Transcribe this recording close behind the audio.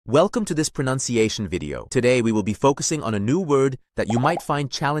Welcome to this pronunciation video. Today we will be focusing on a new word that you might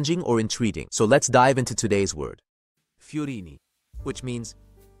find challenging or intriguing. So let's dive into today's word. Fiorini, which means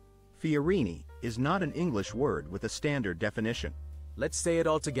Fiorini is not an English word with a standard definition. let's say it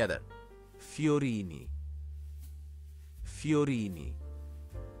all together. Fiorini. Fiorini.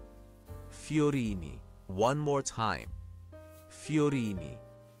 Fiorini. One more time. Fiorini.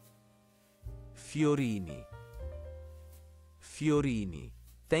 Fiorini. Fiorini.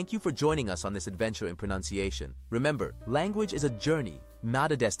 Thank you for joining us on this adventure in pronunciation. Remember, language is a journey,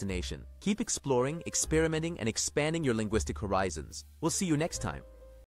 not a destination. Keep exploring, experimenting, and expanding your linguistic horizons. We'll see you next time.